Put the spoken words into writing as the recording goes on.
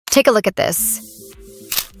Take a look at this.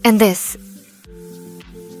 And this.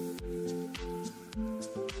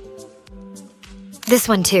 This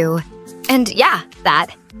one too. And yeah,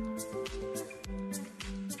 that.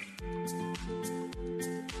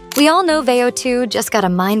 We all know Veo 2 just got a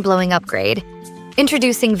mind-blowing upgrade.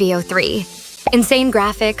 Introducing Veo 3. Insane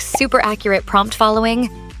graphics, super accurate prompt following.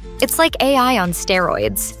 It's like AI on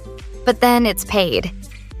steroids. But then it's paid.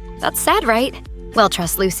 That's sad, right? Well,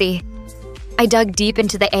 trust Lucy. I dug deep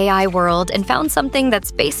into the AI world and found something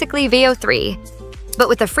that's basically Veo 3. But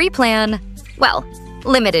with a free plan, well,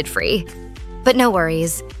 limited free. But no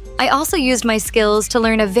worries. I also used my skills to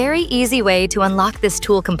learn a very easy way to unlock this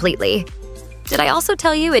tool completely. Did I also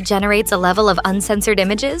tell you it generates a level of uncensored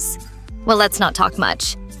images? Well, let's not talk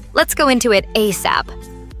much. Let's go into it ASAP.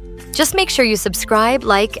 Just make sure you subscribe,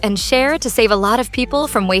 like, and share to save a lot of people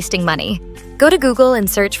from wasting money. Go to Google and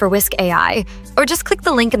search for Whisk AI, or just click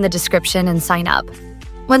the link in the description and sign up.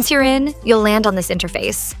 Once you're in, you'll land on this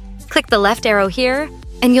interface. Click the left arrow here,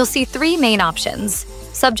 and you'll see 3 main options: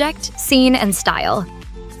 subject, scene, and style.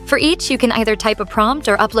 For each, you can either type a prompt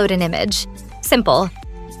or upload an image. Simple.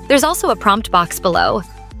 There's also a prompt box below.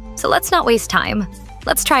 So let's not waste time.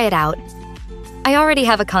 Let's try it out. I already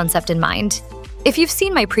have a concept in mind. If you've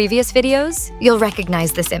seen my previous videos, you'll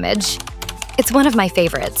recognize this image. It's one of my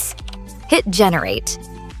favorites. Hit Generate,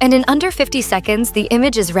 and in under 50 seconds, the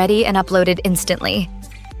image is ready and uploaded instantly.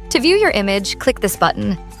 To view your image, click this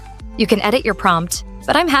button. You can edit your prompt,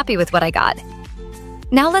 but I'm happy with what I got.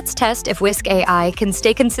 Now let's test if Whisk AI can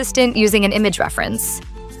stay consistent using an image reference.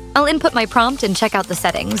 I'll input my prompt and check out the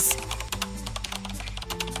settings.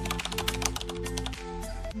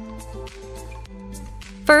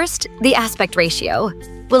 First, the aspect ratio.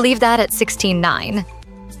 We'll leave that at 16:9.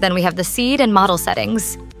 Then we have the seed and model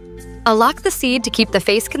settings. I'll lock the seed to keep the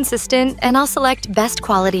face consistent, and I'll select best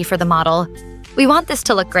quality for the model. We want this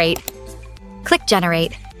to look great. Click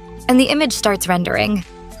Generate, and the image starts rendering.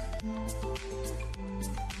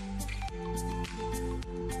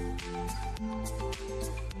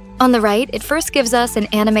 On the right, it first gives us an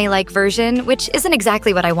anime-like version, which isn't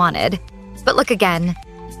exactly what I wanted. But look again.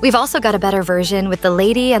 We've also got a better version with the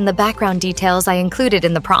lady and the background details I included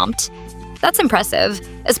in the prompt. That's impressive,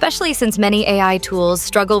 especially since many AI tools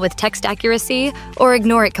struggle with text accuracy or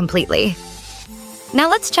ignore it completely. Now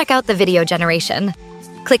let's check out the video generation.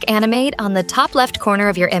 Click Animate on the top left corner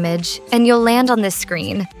of your image, and you'll land on this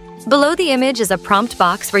screen. Below the image is a prompt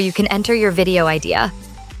box where you can enter your video idea.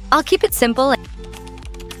 I'll keep it simple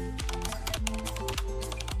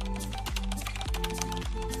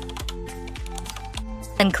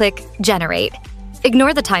and click Generate.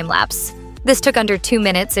 Ignore the time lapse. This took under 2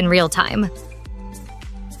 minutes in real time.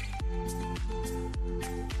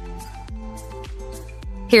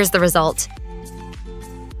 Here's the result.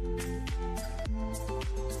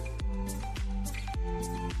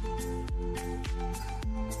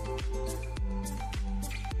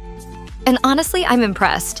 And honestly, I'm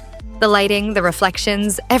impressed. The lighting, the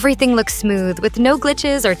reflections, everything looks smooth with no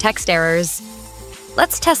glitches or text errors.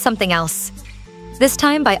 Let's test something else. This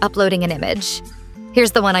time by uploading an image.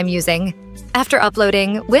 Here's the one I'm using. After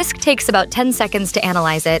uploading, Whisk takes about 10 seconds to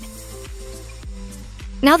analyze it.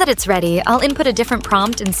 Now that it's ready, I'll input a different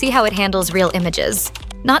prompt and see how it handles real images,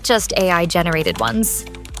 not just AI-generated ones.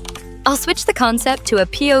 I'll switch the concept to a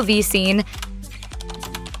POV scene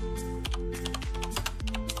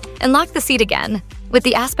and lock the seed again, with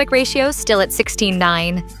the aspect ratio still at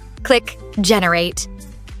 16:9. Click Generate.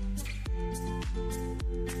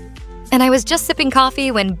 And I was just sipping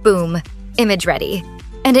coffee when boom, image ready.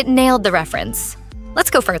 And it nailed the reference.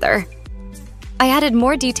 Let's go further. I added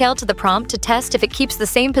more detail to the prompt to test if it keeps the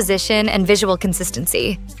same position and visual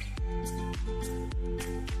consistency.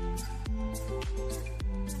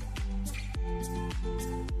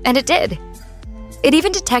 And it did. It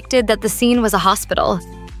even detected that the scene was a hospital.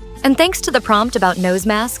 And thanks to the prompt about nose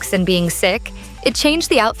masks and being sick, it changed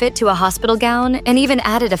the outfit to a hospital gown and even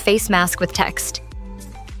added a face mask with text.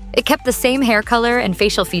 It kept the same hair color and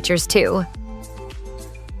facial features too.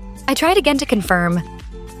 I tried again to confirm.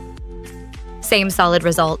 Same solid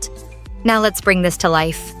result. Now let's bring this to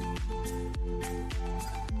life.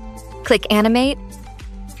 Click Animate.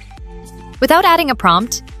 Without adding a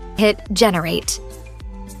prompt, hit Generate.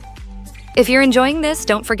 If you're enjoying this,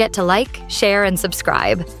 don't forget to like, share, and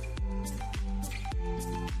subscribe.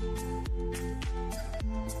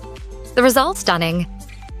 The result's stunning.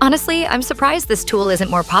 Honestly, I'm surprised this tool isn't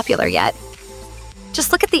more popular yet.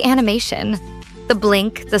 Just look at the animation. The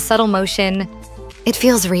blink, the subtle motion. It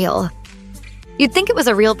feels real. You'd think it was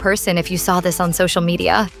a real person if you saw this on social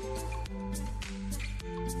media.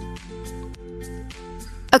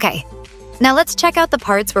 Okay, Now let's check out the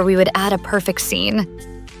parts where we would add a perfect scene.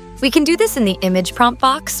 We can do this in the image prompt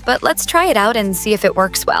box, but let's try it out and see if it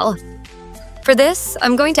works well. For this,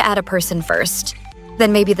 I'm going to add a person first.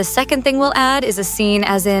 Then maybe the second thing we'll add is a scene,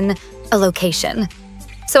 as in a location.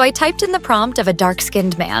 So I typed in the prompt of a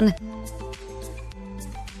dark-skinned man.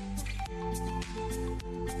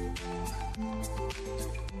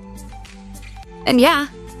 And yeah,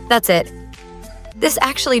 that's it. This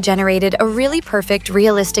actually generated a really perfect,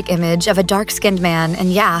 realistic image of a dark-skinned man,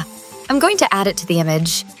 and yeah, I'm going to add it to the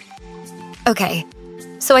image. Okay,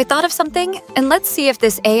 so I thought of something, and let's see if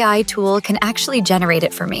this AI tool can actually generate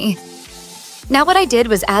it for me. Now what I did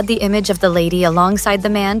was add the image of the lady alongside the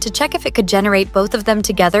man to check if it could generate both of them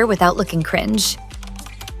together without looking cringe.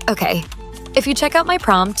 Okay, if you check out my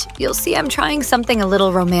prompt, you'll see I'm trying something a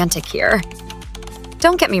little romantic here.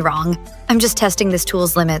 Don't get me wrong, I'm just testing this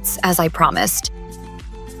tool's limits, as I promised.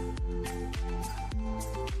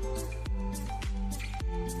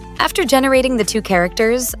 After generating the two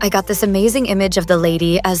characters, I got this amazing image of the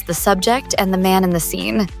lady as the subject and the man in the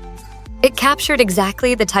scene. It captured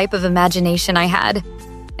exactly the type of imagination I had.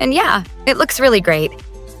 And yeah, it looks really great.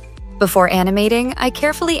 Before animating, I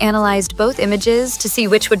carefully analyzed both images to see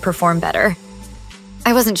which would perform better.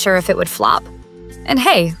 I wasn't sure if it would flop. And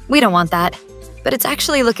hey, we don't want that. But it's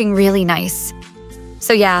actually looking really nice.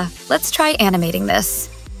 So yeah, let's try animating this.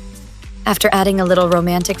 After adding a little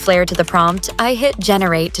romantic flair to the prompt, I hit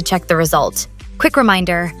Generate to check the result. Quick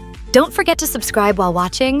reminder, don't forget to subscribe while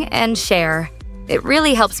watching and share. It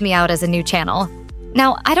really helps me out as a new channel.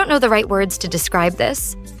 Now, I don't know the right words to describe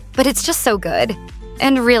this, but it's just so good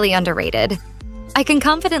and really underrated. I can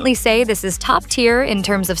confidently say this is top tier in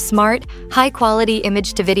terms of smart, high-quality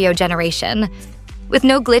image-to-video generation, with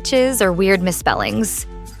no glitches or weird misspellings.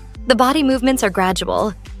 The body movements are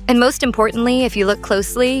gradual, and most importantly, if you look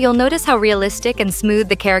closely, you'll notice how realistic and smooth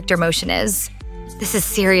the character motion is. This is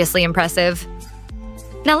seriously impressive.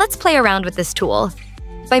 Now let's play around with this tool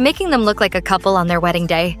by making them look like a couple on their wedding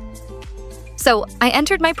day. So I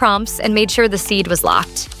entered my prompts and made sure the seed was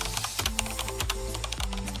locked.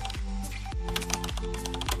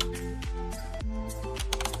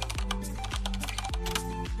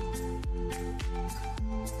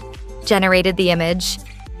 Generated the image.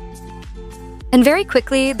 And very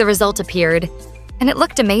quickly, the result appeared, and it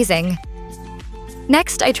looked amazing.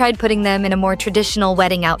 Next, I tried putting them in a more traditional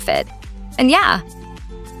wedding outfit. And yeah,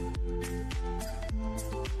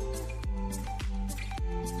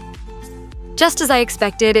 just as I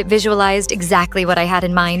expected, it visualized exactly what I had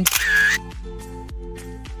in mind.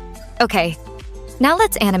 Okay, now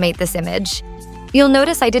let's animate this image. You'll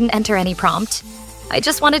notice I didn't enter any prompt. I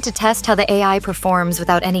just wanted to test how the AI performs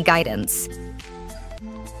without any guidance.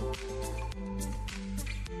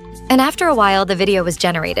 And after a while, the video was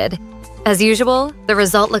generated. As usual, the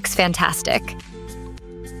result looks fantastic.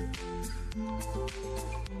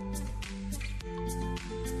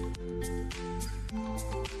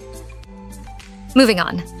 Moving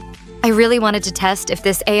on. I really wanted to test if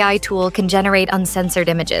this AI tool can generate uncensored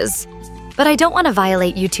images. But I don't want to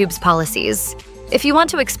violate YouTube's policies. If you want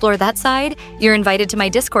to explore that side, you're invited to my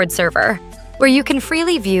Discord server, where you can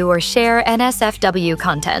freely view or share NSFW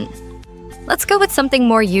content. Let's go with something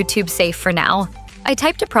more YouTube-safe for now. I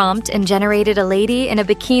typed a prompt and generated a lady in a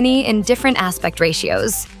bikini in different aspect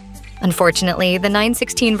ratios. Unfortunately, the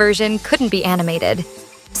 9:16 version couldn't be animated,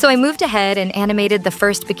 so I moved ahead and animated the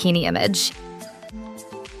first bikini image.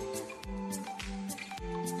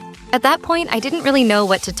 At that point, I didn't really know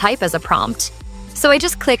what to type as a prompt, so I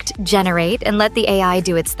just clicked Generate and let the AI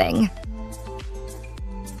do its thing.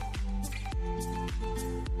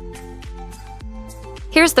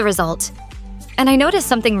 Here's the result. And I noticed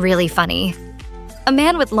something really funny. A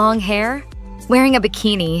man with long hair, wearing a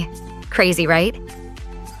bikini. Crazy, right?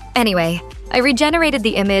 Anyway, I regenerated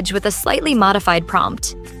the image with a slightly modified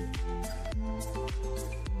prompt.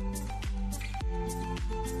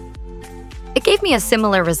 It gave me a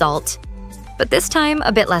similar result, but this time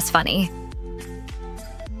a bit less funny.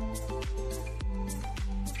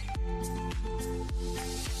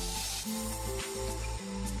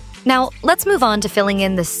 Now, let's move on to filling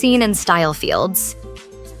in the scene and style fields.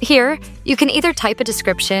 Here, you can either type a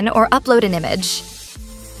description or upload an image.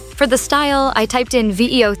 For the style, I typed in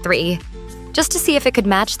VEO3, just to see if it could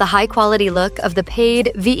match the high-quality look of the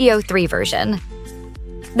paid VEO3 version.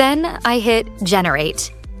 Then I hit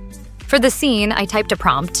Generate. For the scene, I typed a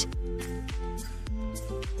prompt.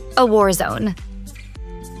 A war zone.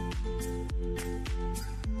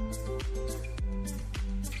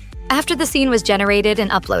 After the scene was generated and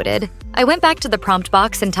uploaded, I went back to the prompt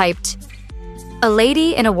box and typed, a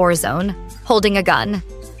lady in a war zone, holding a gun.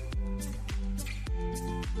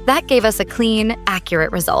 That gave us a clean,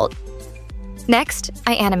 accurate result. Next,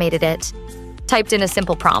 I animated it. Typed in a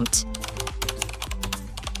simple prompt.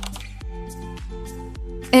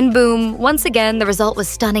 And boom, once again, the result was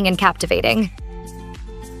stunning and captivating.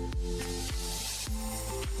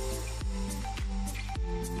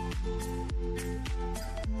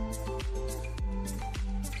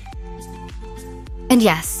 And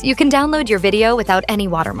yes, you can download your video without any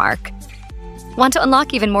watermark. Want to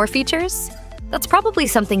unlock even more features? That's probably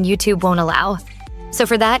something YouTube won't allow. So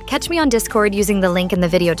for that, catch me on Discord using the link in the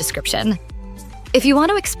video description. If you want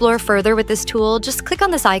to explore further with this tool, just click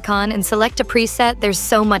on this icon and select a preset. There's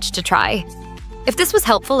so much to try. If this was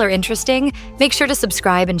helpful or interesting, make sure to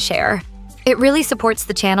subscribe and share. It really supports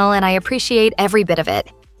the channel and I appreciate every bit of it.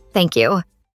 Thank you.